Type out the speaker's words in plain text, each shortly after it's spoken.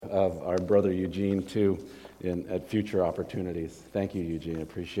of our brother Eugene, too, at future opportunities. Thank you, Eugene.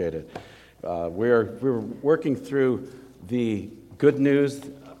 Appreciate it. We're working through the good news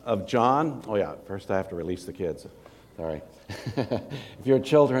of John. Oh, yeah, first I have to release the kids. Sorry. If you're a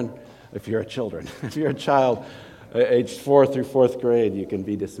child, aged 4 through 4th grade, you can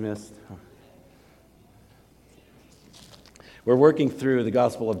be dismissed. We're working through the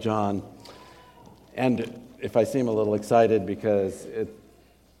Gospel of John, and if I seem a little excited because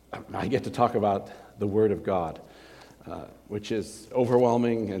I get to talk about the Word of God, which is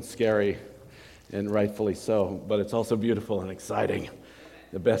overwhelming and scary, and rightfully so, but it's also beautiful and exciting,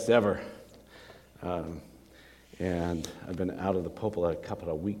 the best ever. And I've been out of the pulpit a couple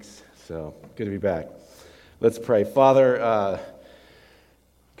of weeks, so good to be back. Let's pray. Father,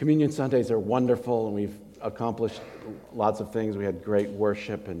 Communion Sundays are wonderful, and we've accomplished lots of things. We had great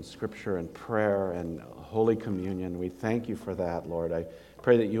worship and scripture and prayer and Holy Communion. We thank you for that, Lord. I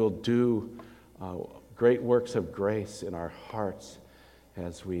pray that you'll do great works of grace in our hearts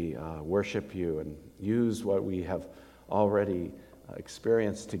as we worship you and use what we have already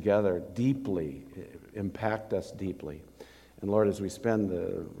experienced together deeply, impact us deeply. And Lord, as we spend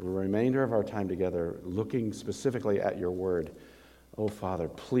the remainder of our time together looking specifically at your word, oh Father,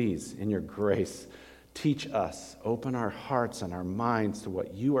 please, in your grace, teach us, open our hearts and our minds to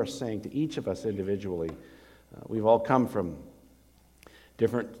what you are saying to each of us individually. We've all come from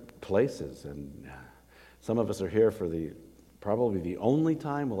different places, and some of us are here for probably the only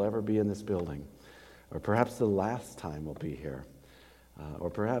time we'll ever be in this building, or perhaps the last time we'll be here, or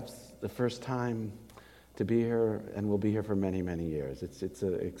perhaps the first time to be here, and we'll be here for many, many years. It's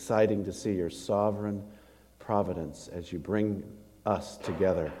exciting to see your sovereign providence as you bring us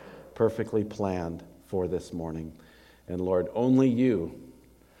together, perfectly planned for this morning. And Lord, only you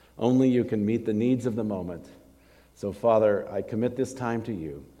can meet the needs of the moment. So Father, I commit this time to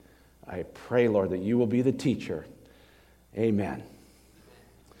you. I pray, Lord, that you will be the teacher. Amen.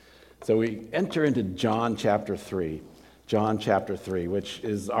 So we enter into John chapter 3, which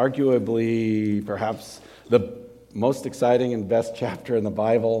is arguably perhaps the most exciting and best chapter in the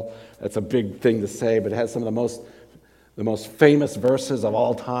Bible. That's a big thing to say, but it has some of the most famous verses of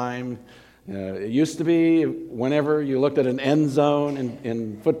all time. It used to be whenever you looked at an end zone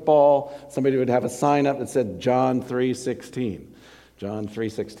in football, somebody would have a sign up that said John 3:16. John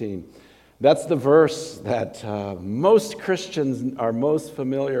 3:16. That's the verse that most Christians are most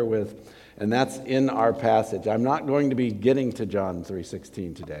familiar with, and that's in our passage. I'm not going to be getting to John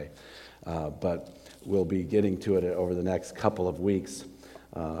 3:16 today, but we'll be getting to it over the next couple of weeks.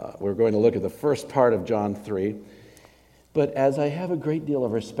 We're going to look at the first part of John 3. But as I have a great deal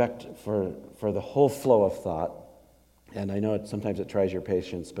of respect for the whole flow of thought, and I know sometimes it tries your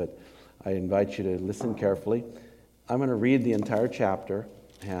patience, but I invite you to listen carefully. I'm going to read the entire chapter,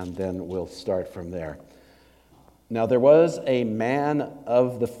 and then we'll start from there. Now there was a man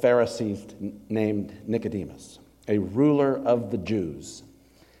of the Pharisees named Nicodemus, a ruler of the Jews.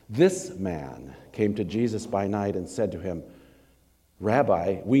 This man came to Jesus by night and said to him,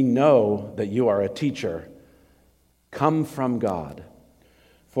 "Rabbi, we know that you are a teacher come from God.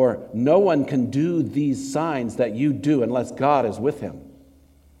 For no one can do these signs that you do unless God is with him."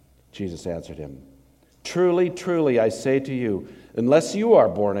 Jesus answered him, "Truly, truly, I say to you, unless you are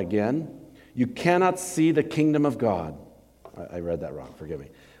born again, you cannot see the kingdom of God." I read that wrong, forgive me.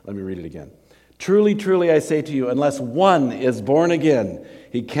 Let me read it again. "Truly, truly, I say to you, unless one is born again,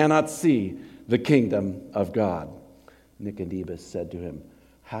 he cannot see the kingdom of God." Nicodemus said to him,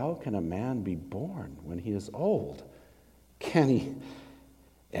 "How can a man be born when he is old? Can he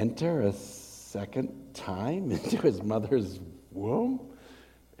enter a second time into his mother's womb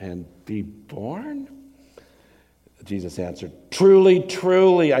and be born?" Jesus answered, "Truly,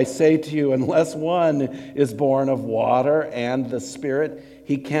 truly, I say to you, unless one is born of water and the Spirit,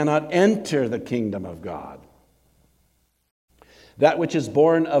 he cannot enter the kingdom of God. That which is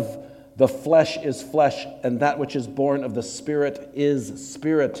born of the flesh is flesh, and that which is born of the Spirit is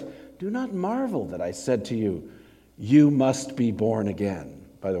spirit. Do not marvel that I said to you, you must be born again."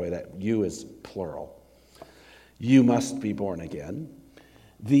 By the way, that "you" is plural. You must be born again.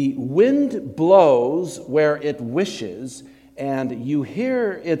 "The wind blows where it wishes, and you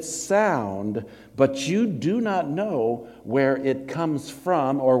hear its sound, but you do not know where it comes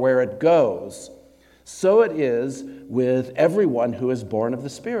from or where it goes. So it is with everyone who is born of the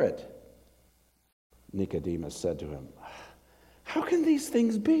Spirit." Nicodemus said to him, "How can these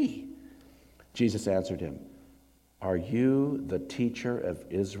things be?" Jesus answered him, "Are you the teacher of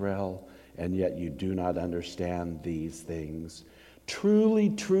Israel, and yet you do not understand these things? Truly,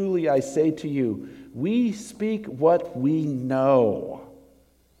 truly, I say to you, we speak what we know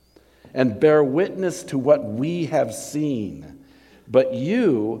and bear witness to what we have seen, but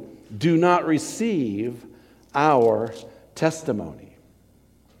you do not receive our testimony.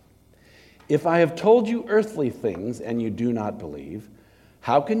 If I have told you earthly things and you do not believe,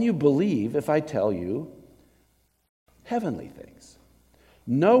 how can you believe if I tell you heavenly things?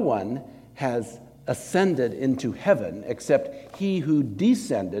 No one has ascended into heaven except he who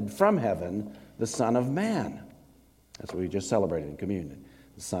descended from heaven, the Son of Man. That's what we just celebrated in communion.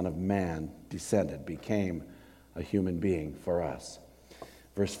 The Son of Man descended, became a human being for us.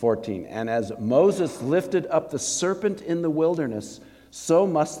 Verse 14, and as Moses lifted up the serpent in the wilderness, so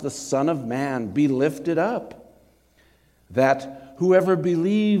must the Son of Man be lifted up, that whoever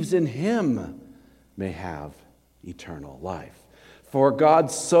believes in him may have eternal life. For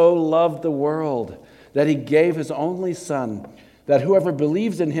God so loved the world that he gave his only Son, that whoever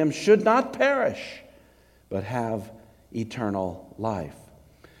believes in him should not perish, but have eternal life.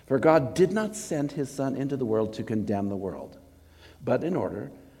 For God did not send his Son into the world to condemn the world, but in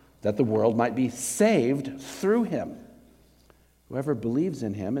order that the world might be saved through him. Whoever believes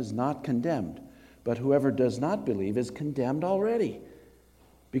in him is not condemned, but whoever does not believe is condemned already,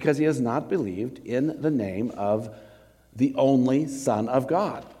 because he has not believed in the name of the only Son of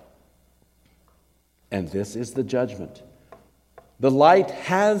God. And this is the judgment. The light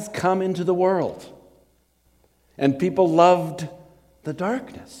has come into the world, and people loved the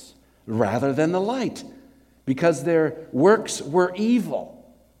darkness rather than the light, because their works were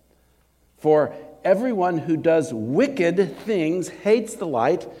evil. For everyone who does wicked things hates the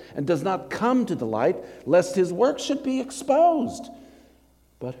light and does not come to the light, lest his works should be exposed.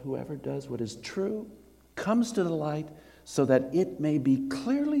 But whoever does what is true comes to the light, so that it may be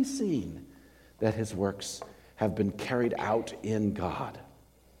clearly seen that his works have been carried out in God.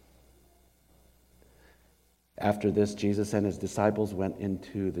 After this, Jesus and his disciples went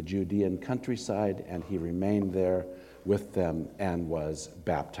into the Judean countryside, and he remained there with them and was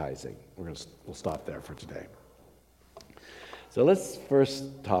baptizing. We'll stop there for today. So let's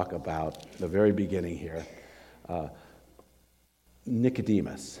first talk about the very beginning here.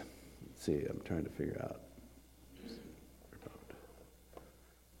 Nicodemus. Let's see, I'm trying to figure out.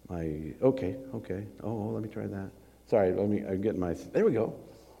 Okay. Oh, let me try that. Sorry, I'm getting my, there we go.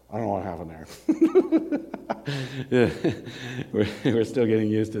 I don't know what happened there. Yeah, we're still getting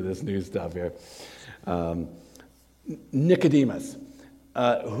used to this new stuff here. Nicodemus.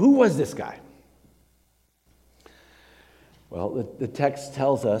 Who was this guy? Well, the text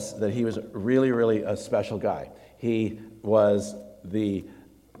tells us that he was really, really a special guy. He was the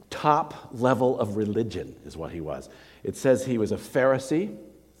top level of religion, is what he was. It says he was a Pharisee,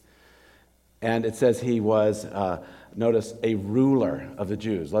 and it says he was, notice, a ruler of the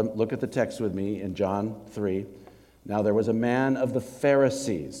Jews. Look at the text with me in John 3. Now there was a man of the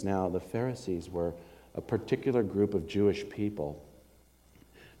Pharisees. Now the Pharisees were a particular group of Jewish people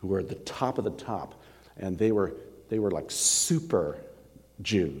who were at the top of the top, and they were like super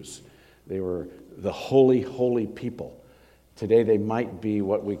Jews. They were the holy people. Today they might be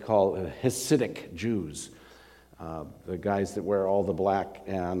what we call Hasidic Jews, the guys that wear all the black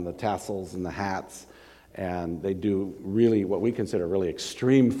and the tassels and the hats, and they do really what we consider really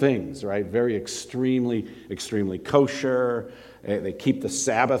extreme things, right? Very extremely kosher. They keep the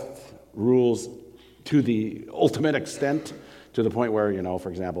Sabbath rules to the ultimate extent, to the point where, for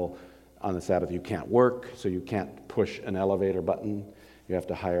example, on the Sabbath you can't work, so you can't push an elevator button. You have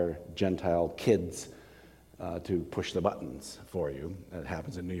to hire Gentile kids to push the buttons for you. That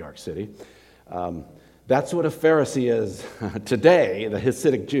happens in New York City. That's what a Pharisee is today, the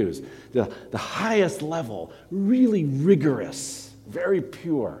Hasidic Jews. The highest level, really rigorous, very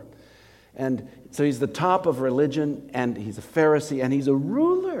pure. And so he's the top of religion, and he's a Pharisee, and he's a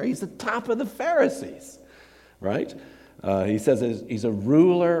ruler. He's the top of the Pharisees, right? He says he's a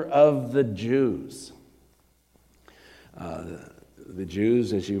ruler of the Jews. The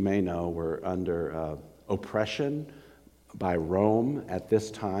Jews, as you may know, were under oppression by Rome at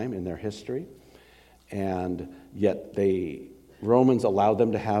this time in their history. And yet Romans allowed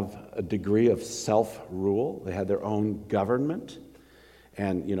them to have a degree of self-rule. They had their own government.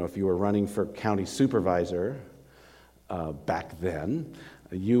 And, if you were running for county supervisor back then,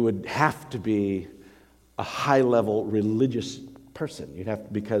 you would have to be a high-level religious person. You'd have to,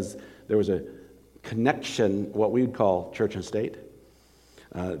 because there was a connection, what we would call church and state.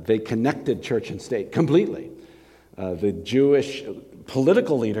 They connected church and state completely. The Jewish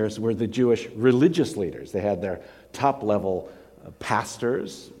political leaders were the Jewish religious leaders. They had their top-level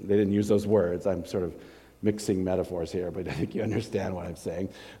pastors. They didn't use those words. I'm sort of mixing metaphors here, but I think you understand what I'm saying.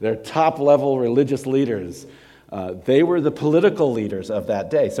 They're top-level religious leaders They were the political leaders of that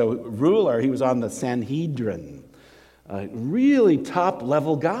day. So ruler, he was on the Sanhedrin, really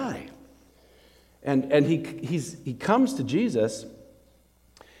top-level guy. And he comes to Jesus,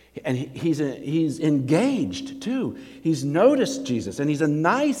 and he's engaged too. He's noticed Jesus, and he's a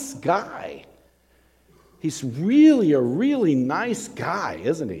nice guy. He's really a really nice guy,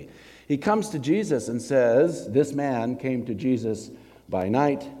 isn't he? He comes to Jesus and says, this man came to Jesus by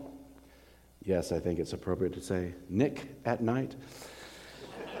night. Yes, I think it's appropriate to say Nick at night.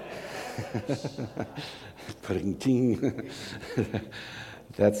 Putting ting.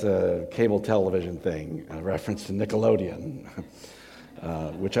 That's a cable television thing, a reference to Nickelodeon,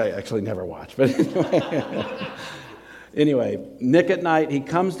 which I actually never watched. But anyway, Nick at night, he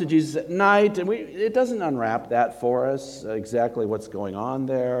comes to Jesus at night, and it doesn't unwrap that for us, exactly what's going on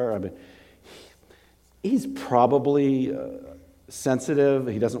there. I mean, he's probably sensitive.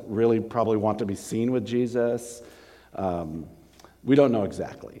 He doesn't really probably want to be seen with Jesus. We don't know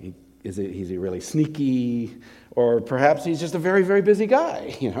exactly. Is he really sneaky? Or perhaps he's just a very, very busy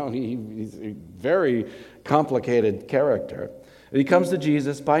guy. You know, he's a very complicated character. And he comes to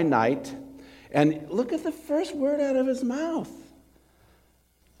Jesus by night, and look at the first word out of his mouth.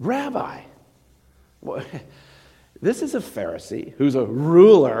 Rabbi. This is a Pharisee who's a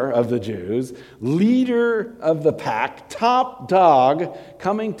ruler of the Jews, leader of the pack, top dog,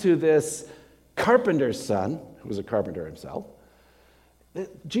 coming to this carpenter's son, who was a carpenter himself.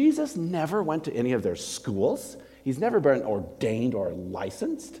 Jesus never went to any of their schools. He's never been ordained or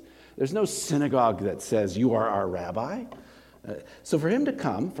licensed. There's no synagogue that says, you are our rabbi. So for him to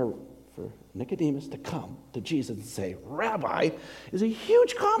come, for Nicodemus to come to Jesus and say, Rabbi, is a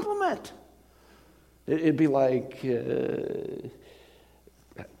huge compliment. It'd be like,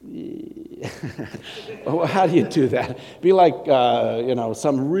 how do you do that? It'd be like,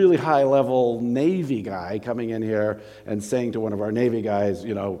 some really high-level Navy guy coming in here and saying to one of our Navy guys,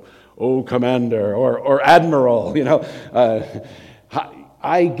 oh, Commander, or Admiral,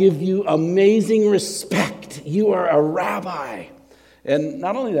 I give you amazing respect. You are a rabbi. And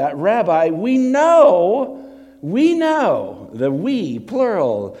not only that, Rabbi, we know,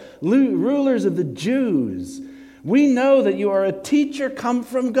 plural, rulers of the Jews, we know that you are a teacher come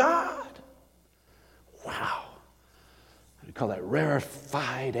from God. Wow. We call that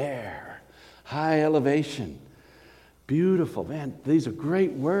rarefied air, high elevation. Beautiful. Man, these are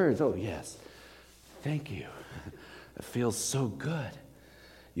great words. Oh, yes. Thank you. It feels so good.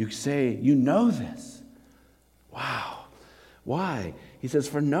 You say, you know this. Wow. Why? He says,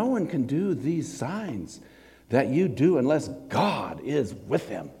 for no one can do these signs that you do unless God is with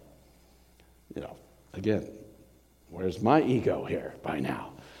him. Again, where's my ego here by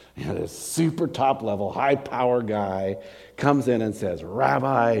now? This super top level, high power guy comes in and says,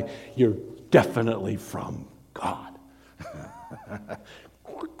 Rabbi, you're definitely from God.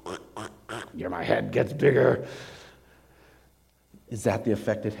 My head gets bigger. Is that the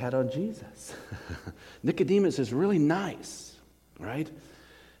effect it had on Jesus? Nicodemus is really nice, right?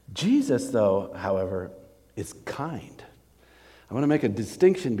 Jesus, though, however, is kind. I want to make a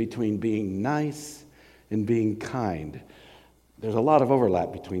distinction between being nice and being kind. There's a lot of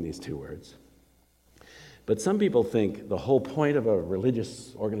overlap between these two words. But some people think the whole point of a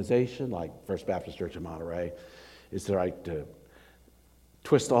religious organization like First Baptist Church in Monterey is to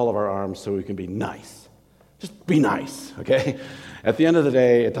twist all of our arms so we can be nice. Just be nice, okay? At the end of the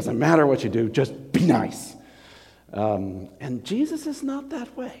day, it doesn't matter what you do, just be nice. And Jesus is not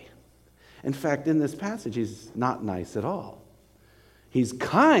that way. In fact, in this passage, he's not nice at all. He's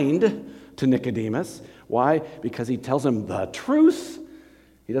kind to Nicodemus. Why? Because he tells him the truth.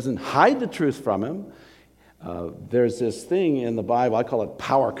 He doesn't hide the truth from him. There's this thing in the Bible, I call it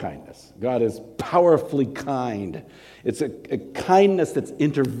power kindness. God is powerfully kind. It's a kindness that's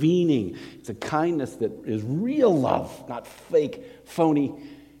intervening. It's a kindness that is real love, not fake, phony,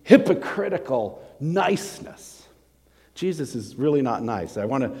 hypocritical niceness. Jesus is really not nice. I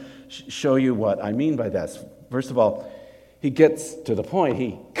want to show you what I mean by that. First of all, he gets to the point.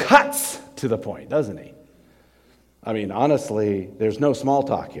 He cuts to the point, doesn't he? I mean, honestly, there's no small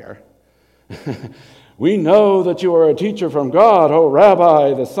talk here. We know that you are a teacher from God. Oh,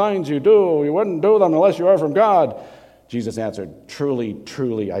 Rabbi, the signs you do, you wouldn't do them unless you are from God. Jesus answered, truly,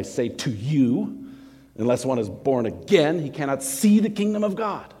 truly, I say to you, unless one is born again, he cannot see the kingdom of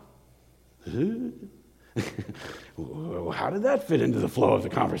God. How did that fit into the flow of the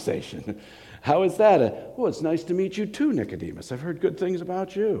conversation? How is that? Well, it's nice to meet you too, Nicodemus. I've heard good things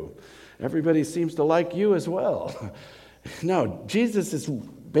about you. Everybody seems to like you as well. No, Jesus is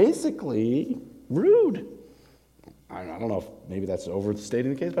basically rude. I don't know if maybe that's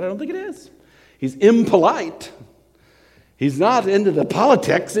overstating the case, but I don't think it is. He's impolite. He's not into the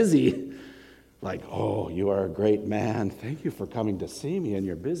politics, is he? Like, oh, you are a great man. Thank you for coming to see me in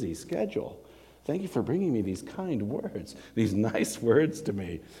your busy schedule. Thank you for bringing me these kind words, these nice words to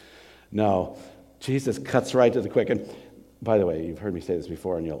me. No, Jesus cuts right to the quick. And by the way, you've heard me say this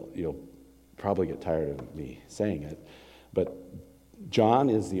before, and you'll probably get tired of me saying it, but John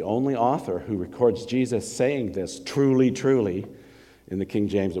is the only author who records Jesus saying this, truly, truly. In the King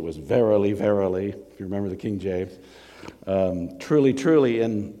James, it was verily, verily, if you remember the King James. Truly, truly.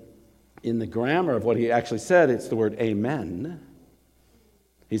 In the grammar of what he actually said, it's the word amen.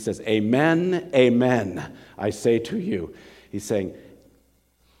 He says, amen, amen, I say to you. He's saying,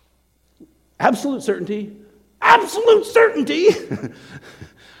 absolute certainty, absolute certainty.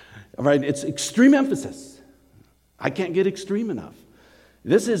 All right, it's extreme emphasis. I can't get extreme enough.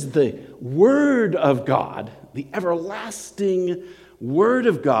 This is the Word of God, the everlasting Word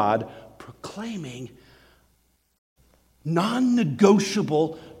of God, proclaiming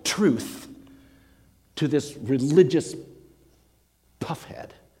non-negotiable truth to this religious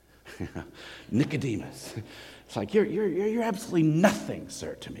puffhead, Nicodemus. It's like, you're absolutely nothing,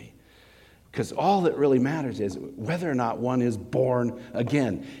 sir, to me. Because all that really matters is whether or not one is born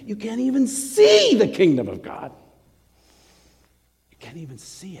again. You can't even see the kingdom of God. You can't even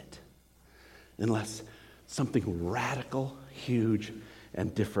see it unless something radical, huge,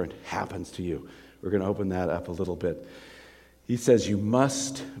 and different happens to you. We're going to open that up a little bit. He says, you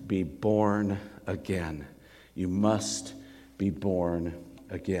must be born again. You must be born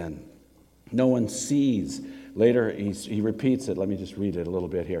again. No one sees. Later, he repeats it. Let me just read it a little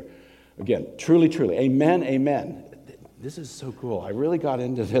bit here. Again, truly, truly. Amen, amen. This is so cool. I really got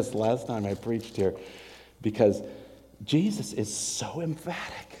into this last time I preached here because Jesus is so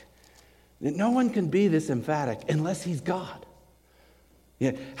emphatic. No one can be this emphatic unless he's God.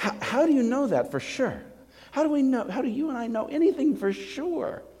 Yeah. How do you know that for sure? How do we know? How do you and I know anything for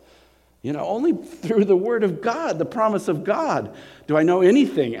sure? Only through the Word of God, the promise of God, do I know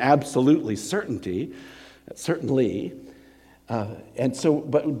anything absolutely certainly.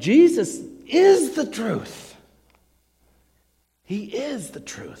 But Jesus is the truth. He is the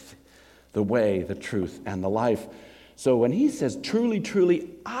truth, the way, the truth, and the life. So when he says, truly, truly,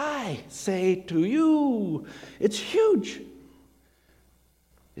 I say to you, it's huge.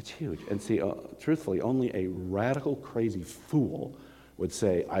 It's huge. And see, truthfully, only a radical, crazy fool would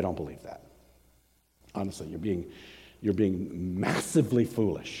say, I don't believe that. Honestly, you're being massively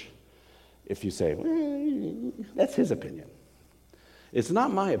foolish if you say, well, that's his opinion. It's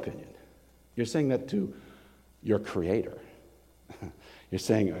not my opinion. You're saying that to your Creator. You're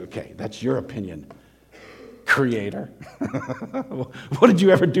saying, okay, that's your opinion, Creator. What did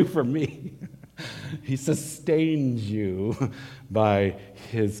you ever do for me? He sustains you by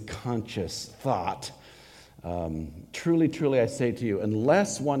his conscious thought. Truly, truly, I say to you,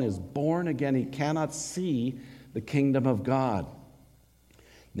 unless one is born again, he cannot see the kingdom of God.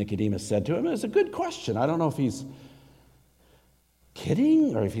 Nicodemus said to him, it's a good question. I don't know if he's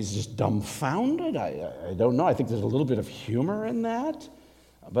kidding or if he's just dumbfounded. I don't know. I think there's a little bit of humor in that.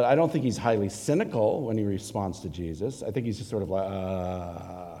 But I don't think he's highly cynical when he responds to Jesus. I think he's just sort of like,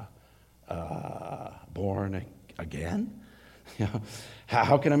 born again?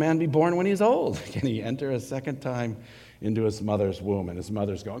 How can a man be born when he's old? Can he enter a second time into his mother's womb? And his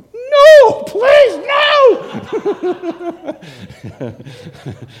mother's going, no, please, no!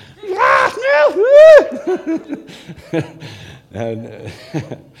 And,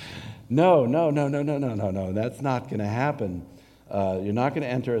 no, that's not going to happen. You're not going to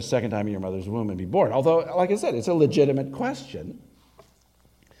enter a second time in your mother's womb and be born. Although, like I said, it's a legitimate question.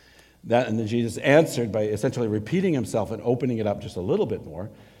 And then Jesus answered by essentially repeating himself and opening it up just a little bit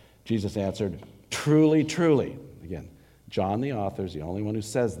more. Jesus answered, truly, truly. Again, John the author is the only one who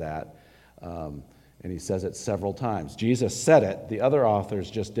says that, and he says it several times. Jesus said it. The other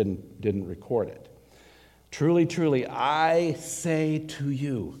authors just didn't record it. Truly, truly, I say to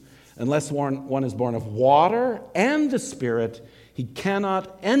you, unless one is born of water and the Spirit, he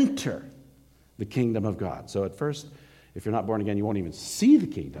cannot enter the kingdom of God. So at first, if you're not born again, you won't even see the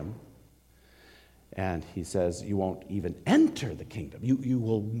kingdom. And he says you won't even enter the kingdom. You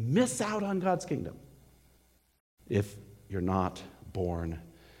will miss out on God's kingdom if you're not born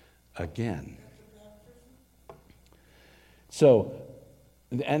again. So,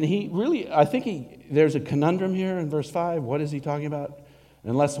 and there's a conundrum here in verse 5. What is he talking about?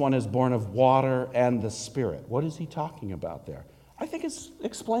 Unless one is born of water and the Spirit. What is he talking about there? I think it's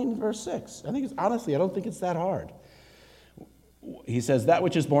explained in verse 6. Honestly, I don't think it's that hard. He says, that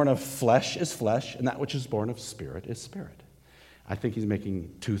which is born of flesh is flesh, and that which is born of spirit is spirit. I think he's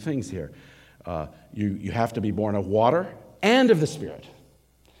making two things here. You have to be born of water and of the Spirit.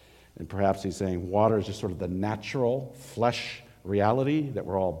 And perhaps he's saying water is just sort of the natural flesh reality that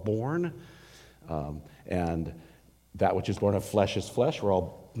we're all born. And that which is born of flesh is flesh. We're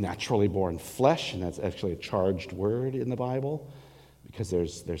all naturally born flesh, and that's actually a charged word in the Bible because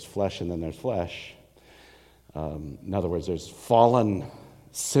there's flesh and then there's flesh. In other words, there's fallen,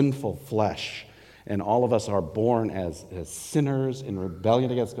 sinful flesh, and all of us are born as sinners in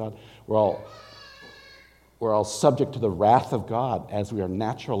rebellion against God. We're all subject to the wrath of God as we are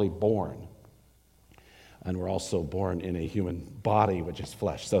naturally born. And we're also born in a human body, which is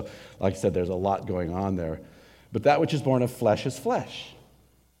flesh. So, like I said, there's a lot going on there. But that which is born of flesh is flesh.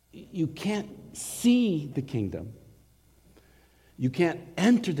 You can't see the kingdom. You can't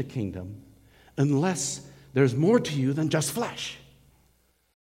enter the kingdom unless there's more to you than just flesh.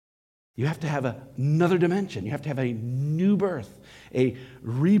 You have to have another dimension. You have to have a new birth, a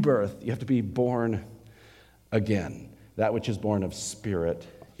rebirth. You have to be born again. That which is born of spirit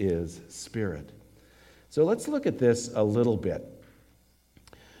is spirit. So let's look at this a little bit.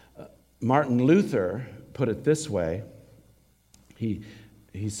 Martin Luther put it this way. He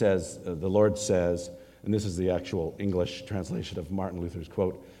says, the Lord says, and this is the actual English translation of Martin Luther's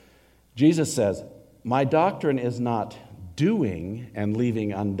quote, Jesus says, "My doctrine is not doing and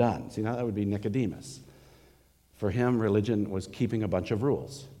leaving undone." See, now that would be Nicodemus. For him, religion was keeping a bunch of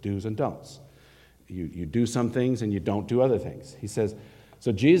rules, do's and don'ts. You do some things and you don't do other things. He says,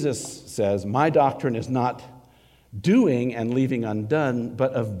 so Jesus says, "My doctrine is not doing and leaving undone,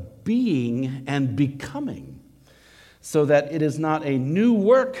 but of being and becoming, so that it is not a new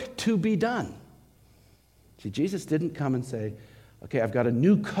work to be done." See, Jesus didn't come and say, okay, I've got a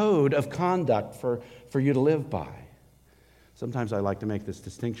new code of conduct for you to live by. Sometimes I like to make this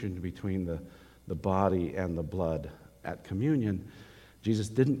distinction between the body and the blood at communion. Jesus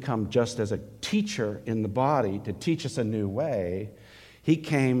didn't come just as a teacher in the body to teach us a new way. He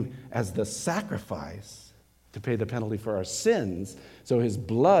came as the sacrifice to pay the penalty for our sins. So his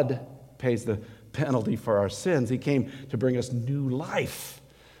blood pays the penalty for our sins. He came to bring us new life,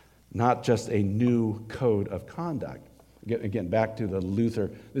 not just a new code of conduct. Again, back to the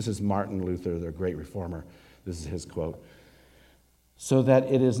Luther. This is Martin Luther, the great reformer. This is his quote. "So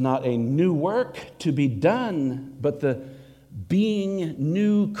that it is not a new work to be done, but the being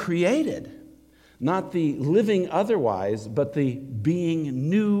new created. Not the living otherwise, but the being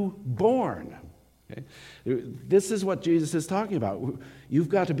new born." Okay? This is what Jesus is talking about. You've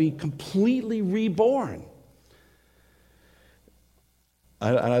got to be completely reborn.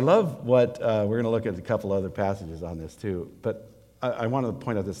 And I love what, we're going to look at a couple other passages on this too, but I want to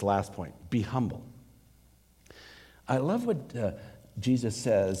point out this last point. Be humble. I love what Jesus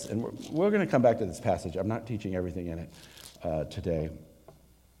says, and we're going to come back to this passage. I'm not teaching everything in it today.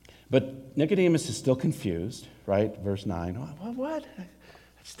 But Nicodemus is still confused, right? Verse 9. What?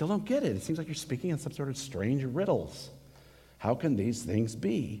 I still don't get it. It seems like you're speaking in some sort of strange riddles. How can these things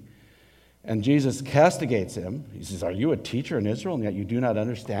be? And Jesus castigates him. He says, "Are you a teacher in Israel, and yet you do not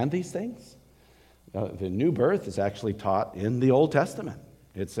understand these things?" The new birth is actually taught in the Old Testament.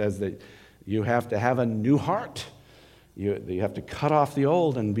 It says that you have to have a new heart. You have to cut off the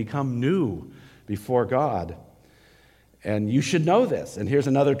old and become new before God. And you should know this. And here's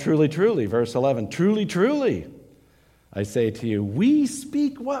another truly, truly, verse 11. "Truly, truly, I say to you, we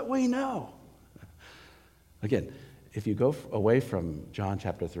speak what we know." Again, if you go away from John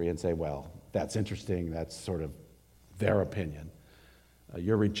chapter 3 and say, well, that's interesting, that's sort of their opinion,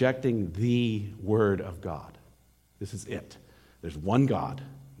 you're rejecting the Word of God. This is it. There's one God,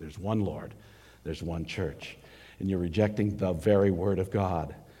 there's one Lord, there's one church, and you're rejecting the very Word of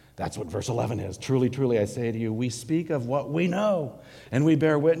God. That's what verse 11 is. "Truly, truly, I say to you, we speak of what we know, and we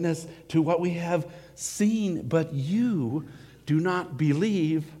bear witness to what we have seen, but you do not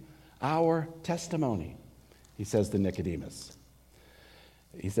believe our testimony," he says to Nicodemus.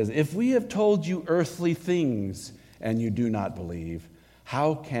 He says, "If we have told you earthly things and you do not believe,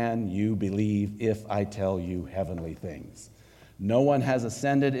 how can you believe if I tell you heavenly things? No one has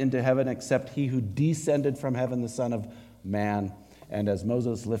ascended into heaven except he who descended from heaven, the Son of Man. And as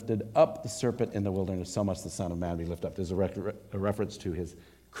Moses lifted up the serpent in the wilderness, so must the Son of Man be lifted up." There's a reference to his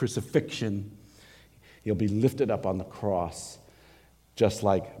crucifixion. He'll be lifted up on the cross, just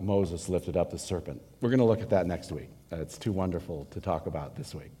like Moses lifted up the serpent. We're going to look at that next week. It's too wonderful to talk about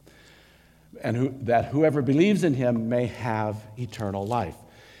this week. And that whoever believes in him may have eternal life.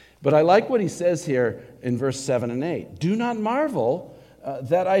 But I like what he says here in verse 7 and 8. "Do not marvel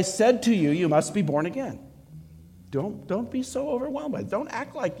that I said to you, you must be born again." Don't be so overwhelmed by it. Don't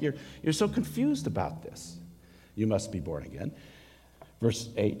act like you're so confused about this. You must be born again. Verse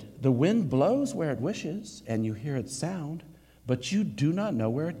 8, the wind blows where it wishes, and you hear its sound, but you do not know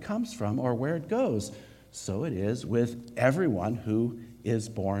where it comes from or where it goes. So it is with everyone who is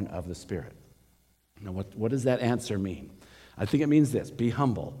born of the Spirit. Now, what does that answer mean? I think it means this: be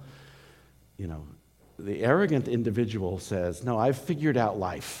humble. The arrogant individual says, no, I've figured out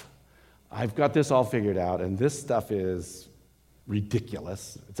life. I've got this all figured out, and this stuff is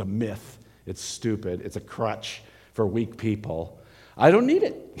ridiculous. It's a myth. It's stupid. It's a crutch for weak people. I don't need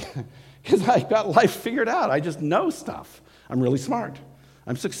it because I've got life figured out. I just know stuff. I'm really smart.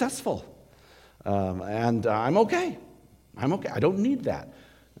 I'm successful. And I'm okay. I'm okay. I don't need that.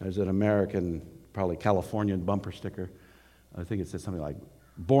 There's an American, probably Californian bumper sticker. I think it says something like,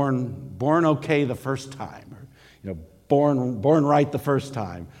 born okay the first time, or born right the first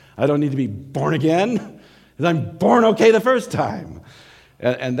time. I don't need to be born again because I'm born okay the first time.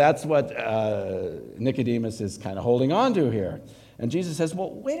 And that's what Nicodemus is kind of holding on to here. And Jesus says,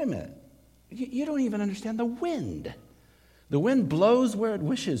 well, wait a minute. You don't even understand the wind. The wind blows where it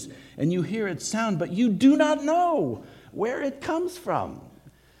wishes, and you hear its sound, but you do not know where it comes from.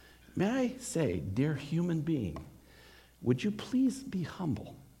 May I say, dear human being, would you please be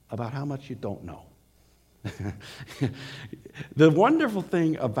humble about how much you don't know? The wonderful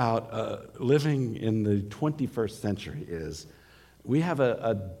thing about living in the 21st century is we have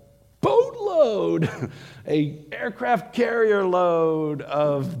a boatload, a aircraft carrier load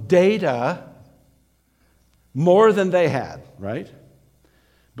of data, more than they had, right?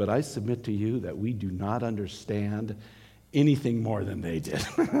 But I submit to you that we do not understand anything more than they did.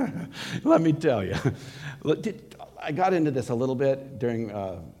 Let me tell you. I got into this a little bit during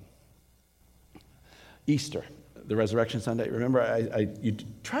Easter, the Resurrection Sunday. Remember, you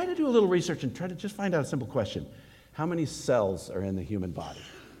try to do a little research and try to just find out a simple question. How many cells are in the human body?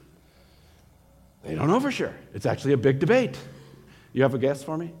 They don't know for sure. It's actually a big debate. You have a guess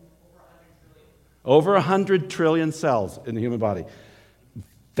for me? Over 100 trillion cells in the human body.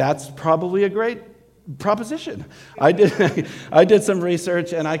 That's probably a great proposition. I did some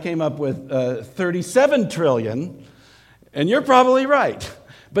research and I came up with 37 trillion, and you're probably right.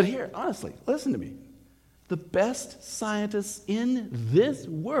 But here, honestly, listen to me. The best scientists in this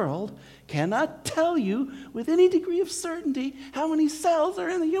world cannot tell you with any degree of certainty how many cells are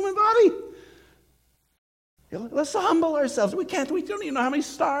in the human body. Let's humble ourselves. We don't even know how many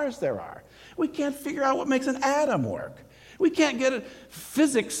stars there are. We can't figure out what makes an atom work. We can't get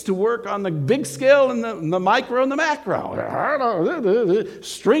physics to work on the big scale and the micro and the macro.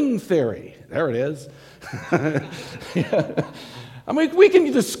 String theory. There it is. I mean, we can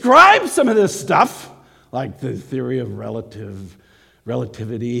describe some of this stuff, like the theory of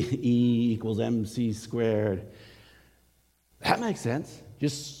relativity, E equals mc squared. That makes sense.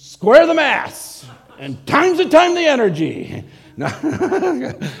 Just square the mass and times the energy.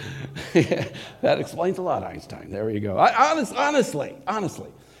 That explains a lot, Einstein. There you go. Honestly,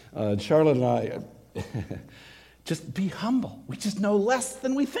 Charlotte and I, just be humble. We just know less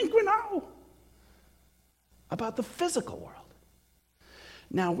than we think we know about the physical world.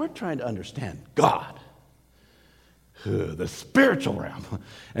 Now, we're trying to understand God, the spiritual realm.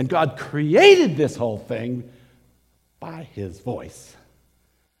 And God created this whole thing by his voice.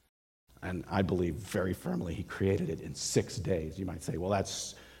 And I believe very firmly he created it in 6 days. You might say, well,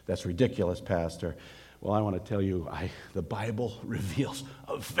 that's ridiculous, Pastor. Well, I want to tell you, the Bible reveals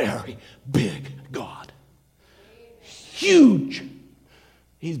a very big God. Huge.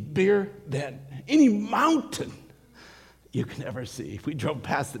 He's bigger than any mountain you can ever see. We drove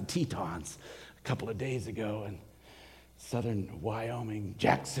past the Tetons a couple of days ago in southern Wyoming,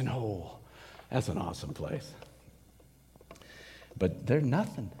 Jackson Hole. That's an awesome place. But they're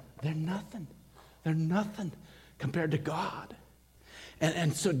nothing. They're nothing. They're nothing compared to God.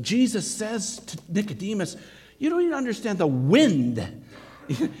 And so Jesus says to Nicodemus, you don't even understand the wind.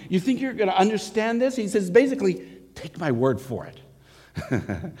 You think you're going to understand this? He says, basically, take my word for it.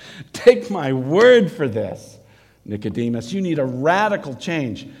 Take my word for this, Nicodemus. You need a radical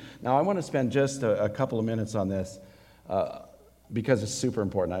change. Now, I want to spend just a couple of minutes on this because it's super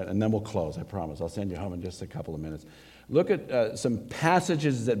important, and then we'll close, I promise. I'll send you home in just a couple of minutes. Look at some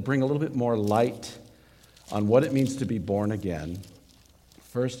passages that bring a little bit more light on what it means to be born again.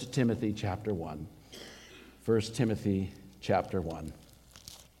 1 Timothy chapter 1. 1 Timothy chapter 1.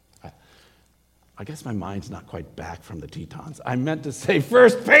 I guess my mind's not quite back from the Tetons. I meant to say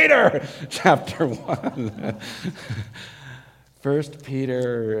 1 Peter chapter 1. 1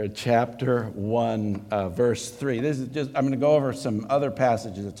 Peter chapter 1, verse 3. This is just, I'm going to go over some other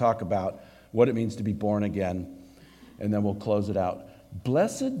passages that talk about what it means to be born again, and then we'll close it out.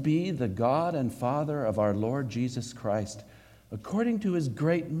 Blessed be the God and Father of our Lord Jesus Christ, according to his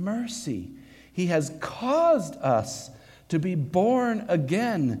great mercy, he has caused us to be born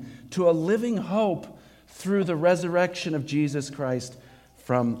again to a living hope through the resurrection of Jesus Christ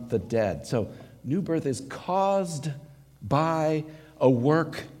from the dead. So, new birth is caused by a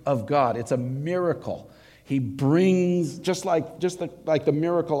work of God. It's a miracle. He brings, just like the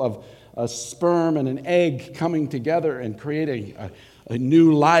miracle of a sperm and an egg coming together and creating a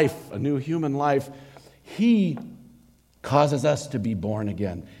new life, a new human life, he causes us to be born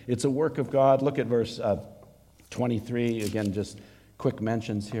again. It's a work of God. Look at verse 23. Again, just quick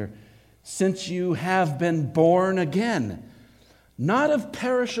mentions here. Since you have been born again, not of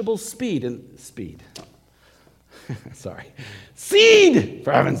perishable seed, for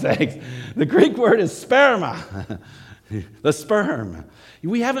heaven's sakes. The Greek word is sperma, the sperm.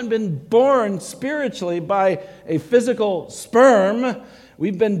 We haven't been born spiritually by a physical sperm.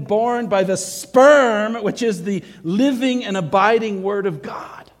 We've been born by the sperm, which is the living and abiding Word of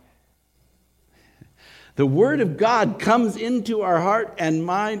God. The Word of God comes into our heart and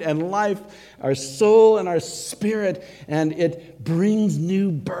mind and life, our soul and our spirit, and it brings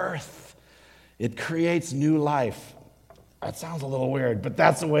new birth. It creates new life. That sounds a little weird, but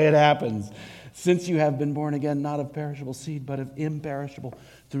that's the way it happens. Since you have been born again, not of perishable seed, but of imperishable,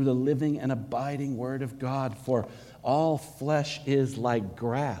 through the living and abiding Word of God. For all flesh is like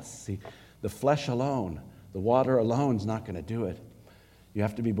grass. See, the flesh alone, the water alone is not going to do it. You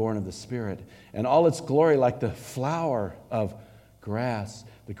have to be born of the Spirit. And all its glory like the flower of grass.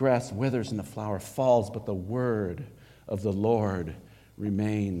 The grass withers and the flower falls, but the word of the Lord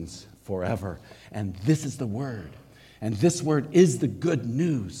remains forever. And this is the word. And this word is the good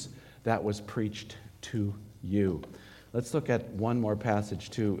news that was preached to you. Let's look at one more passage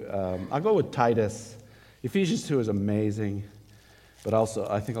too. I'll go with Titus. Ephesians 2 is amazing, but also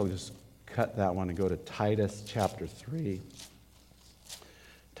I think I'll just cut that one and go to Titus chapter 3.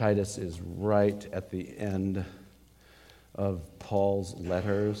 Titus is right at the end of Paul's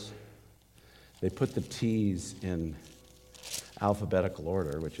letters. They put the T's in alphabetical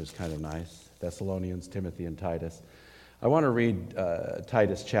order, which is kind of nice. Thessalonians, Timothy, and Titus. I want to read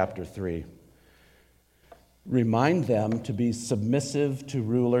Titus chapter 3. Remind them to be submissive to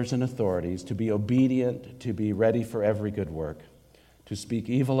rulers and authorities, to be obedient, to be ready for every good work, to speak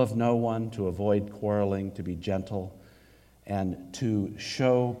evil of no one, to avoid quarreling, to be gentle, and to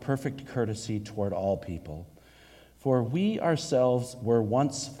show perfect courtesy toward all people. For we ourselves were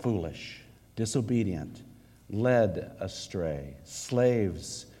once foolish, disobedient, led astray,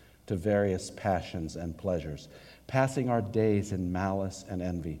 slaves to various passions and pleasures, passing our days in malice and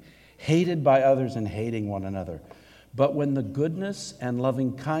envy, hated by others and hating one another. But when the goodness and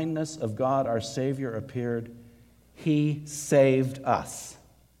loving kindness of God our Savior appeared, He saved us.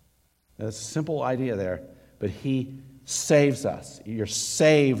 That's a simple idea there, but He saves us. You're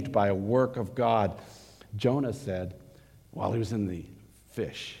saved by a work of God. Jonah said, while he was in the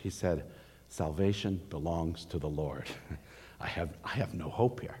fish, he said, salvation belongs to the Lord. I have no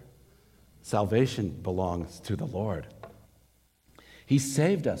hope here. Salvation belongs to the Lord. He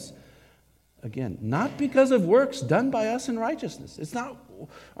saved us. Again, not because of works done by us in righteousness.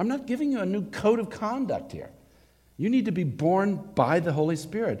 I'm not giving you a new code of conduct here. You need to be born by the Holy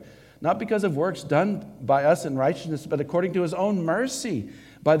Spirit. Not because of works done by us in righteousness, but according to His own mercy,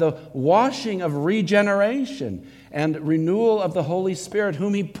 by the washing of regeneration and renewal of the Holy Spirit,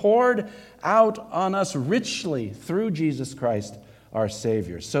 whom He poured out on us richly through Jesus Christ, our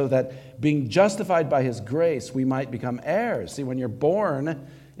Savior, so that being justified by His grace, we might become heirs. See, when you're born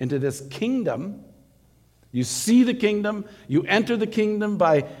into this kingdom, you see the kingdom, you enter the kingdom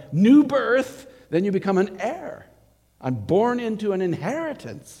by new birth, then you become an heir. I'm born into an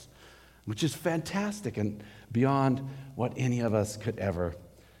inheritance, which is fantastic and beyond what any of us could ever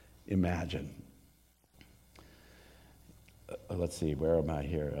imagine. Let's see, where am I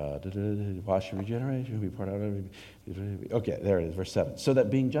here? Wash regeneration, we poured out. Okay, there it is, verse 7. So that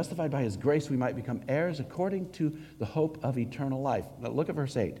being justified by His grace, we might become heirs according to the hope of eternal life. Now look at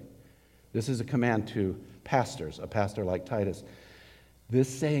verse 8. This is a command to pastors, a pastor like Titus. This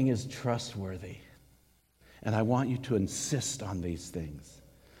saying is trustworthy, and I want you to insist on these things,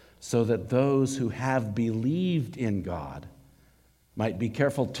 so that those who have believed in God might be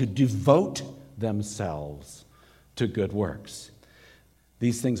careful to devote themselves to good works.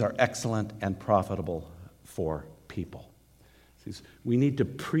 These things are excellent and profitable for people. We need to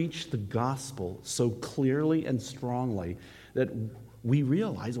preach the gospel so clearly and strongly that we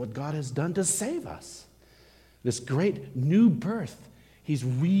realize what God has done to save us. This great new birth. He's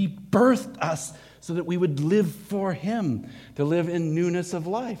rebirthed us so that we would live for Him, to live in newness of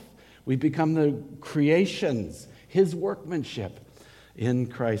life. We become the creations, his workmanship in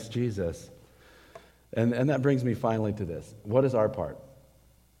Christ Jesus. And that brings me finally to this. What is our part?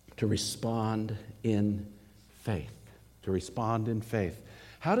 To respond in faith. To respond in faith.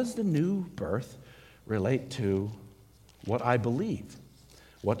 How does the new birth relate to what I believe,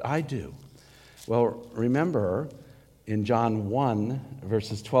 what I do? Well, remember in John 1,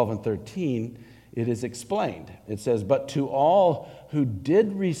 verses 12 and 13, it is explained. It says, "But to all who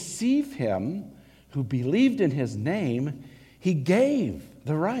did receive him, who believed in his name, he gave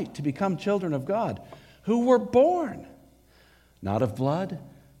the right to become children of God, who were born, not of blood,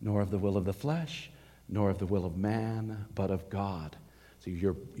 nor of the will of the flesh, nor of the will of man, but of God." So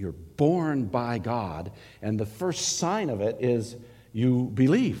you're born by God, and the first sign of it is you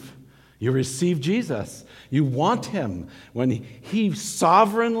believe. You receive Jesus. You want him. When he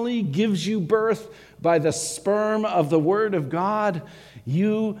sovereignly gives you birth by the sperm of the Word of God,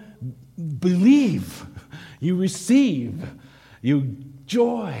 you believe. You receive. You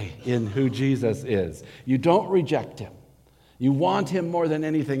joy in who Jesus is. You don't reject him. You want him more than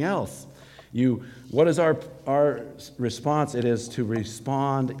anything else. What is our response? It is to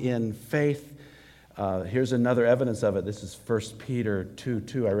respond in faith. Here's another evidence of it. This is 1 Peter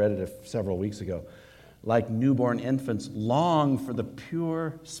 2:2. I read it several weeks ago. "Like newborn infants, long for the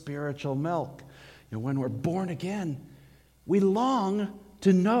pure spiritual milk." When we're born again, we long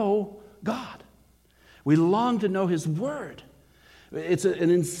to know God. We long to know his word. It's an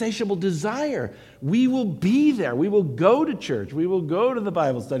insatiable desire. We will be there. We will go to church. We will go to the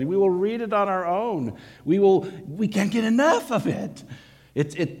Bible study. We will read it on our own. We can't get enough of it.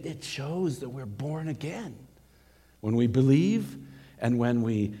 It shows that we're born again when we believe and when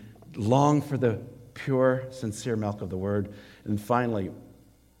we long for the pure, sincere milk of the word. And finally,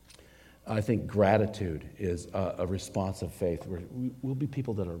 I think gratitude is a response of faith. We'll be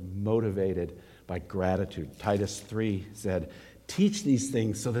people that are motivated by gratitude. Titus 3 said, "Teach these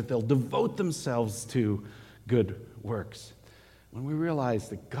things so that they'll devote themselves to good works." When we realize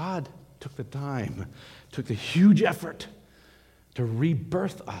that God took the time, took the huge effort to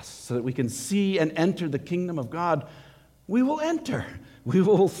rebirth us so that we can see and enter the kingdom of God, we will enter. We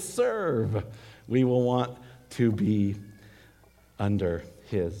will serve. We will want to be under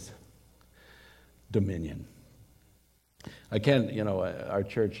his dominion. Our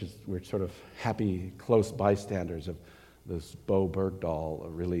church we're sort of happy, close bystanders of this Bo Bergdahl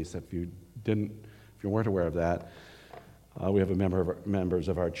release. If you weren't aware of that, we have members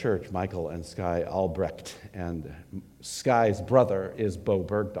of our church, Michael and Sky Albrecht, and Sky's brother is Bo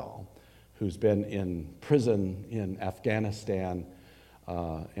Bergdahl, who's been in prison in Afghanistan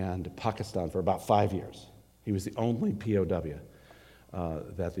and Pakistan for about 5 years. He was the only POW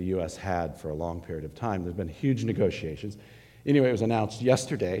that the U.S. had for a long period of time. There's been huge negotiations. Anyway, it was announced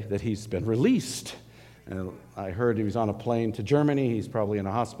yesterday that he's been released. And I heard he was on a plane to Germany. He's probably in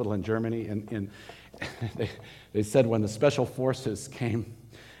a hospital in Germany. And they said when the special forces came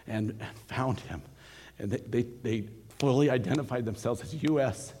and found him, and they fully identified themselves as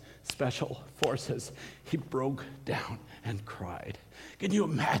U.S. Special Forces, he broke down and cried. Can you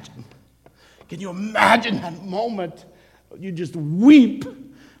imagine? Can you imagine that moment? You just weep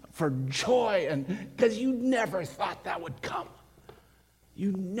for joy, and because you never thought that would come.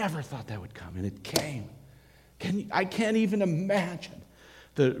 You never thought that would come, and it came. I can't even imagine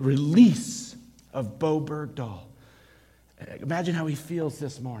the release of Bo Bergdahl. Imagine how he feels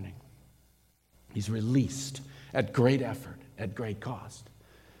this morning. He's released at great effort, at great cost.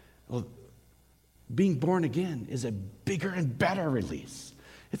 Well, being born again is a bigger and better release.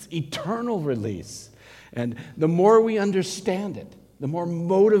 It's eternal release. And the more we understand it, the more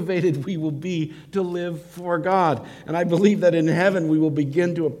motivated we will be to live for God. And I believe that in heaven we will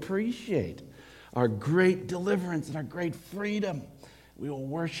begin to appreciate our great deliverance and our great freedom. We will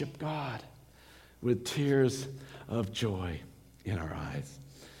worship God with tears of joy in our eyes.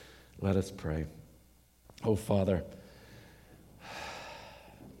 Let us pray. Oh, Father,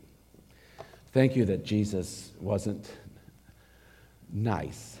 thank you that Jesus wasn't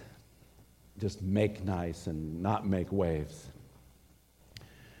nice, just make nice and not make waves.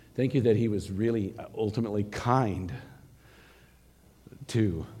 Thank you that he was really ultimately kind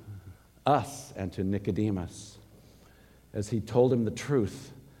to us and to Nicodemus as he told him the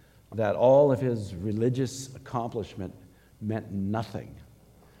truth that all of his religious accomplishment meant nothing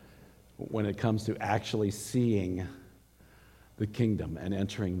when it comes to actually seeing the kingdom and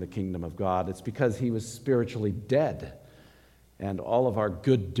entering the kingdom of God. It's because he was spiritually dead, and all of our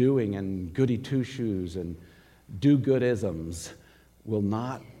good doing and goody two-shoes and do-goodisms will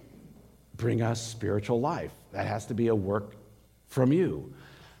not bring us spiritual life. That has to be a work from you.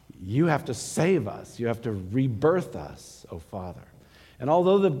 you have to save us. You have to rebirth us, oh Father. And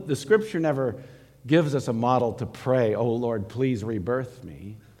although the Scripture never gives us a model to pray, oh Lord, please rebirth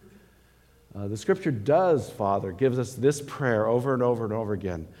me, the Scripture does, Father, gives us this prayer over and over and over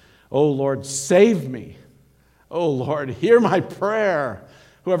again. Oh Lord, save me. Oh Lord, hear my prayer.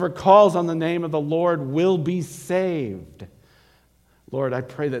 Whoever calls on the name of the Lord will be saved. Lord, I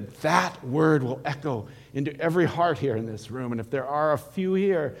pray that that word will echo into every heart here in this room. And if there are a few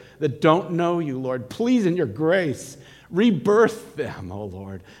here that don't know you, Lord, please in your grace, rebirth them, oh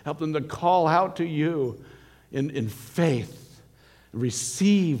Lord. Help them to call out to you in faith.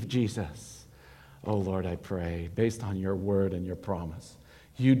 Receive Jesus. Oh Lord, I pray, based on your word and your promise.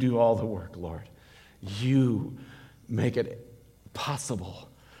 You do all the work, Lord. You make it possible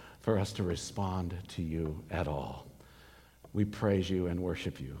for us to respond to you at all. We praise you and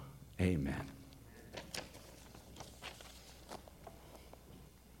worship you. Amen.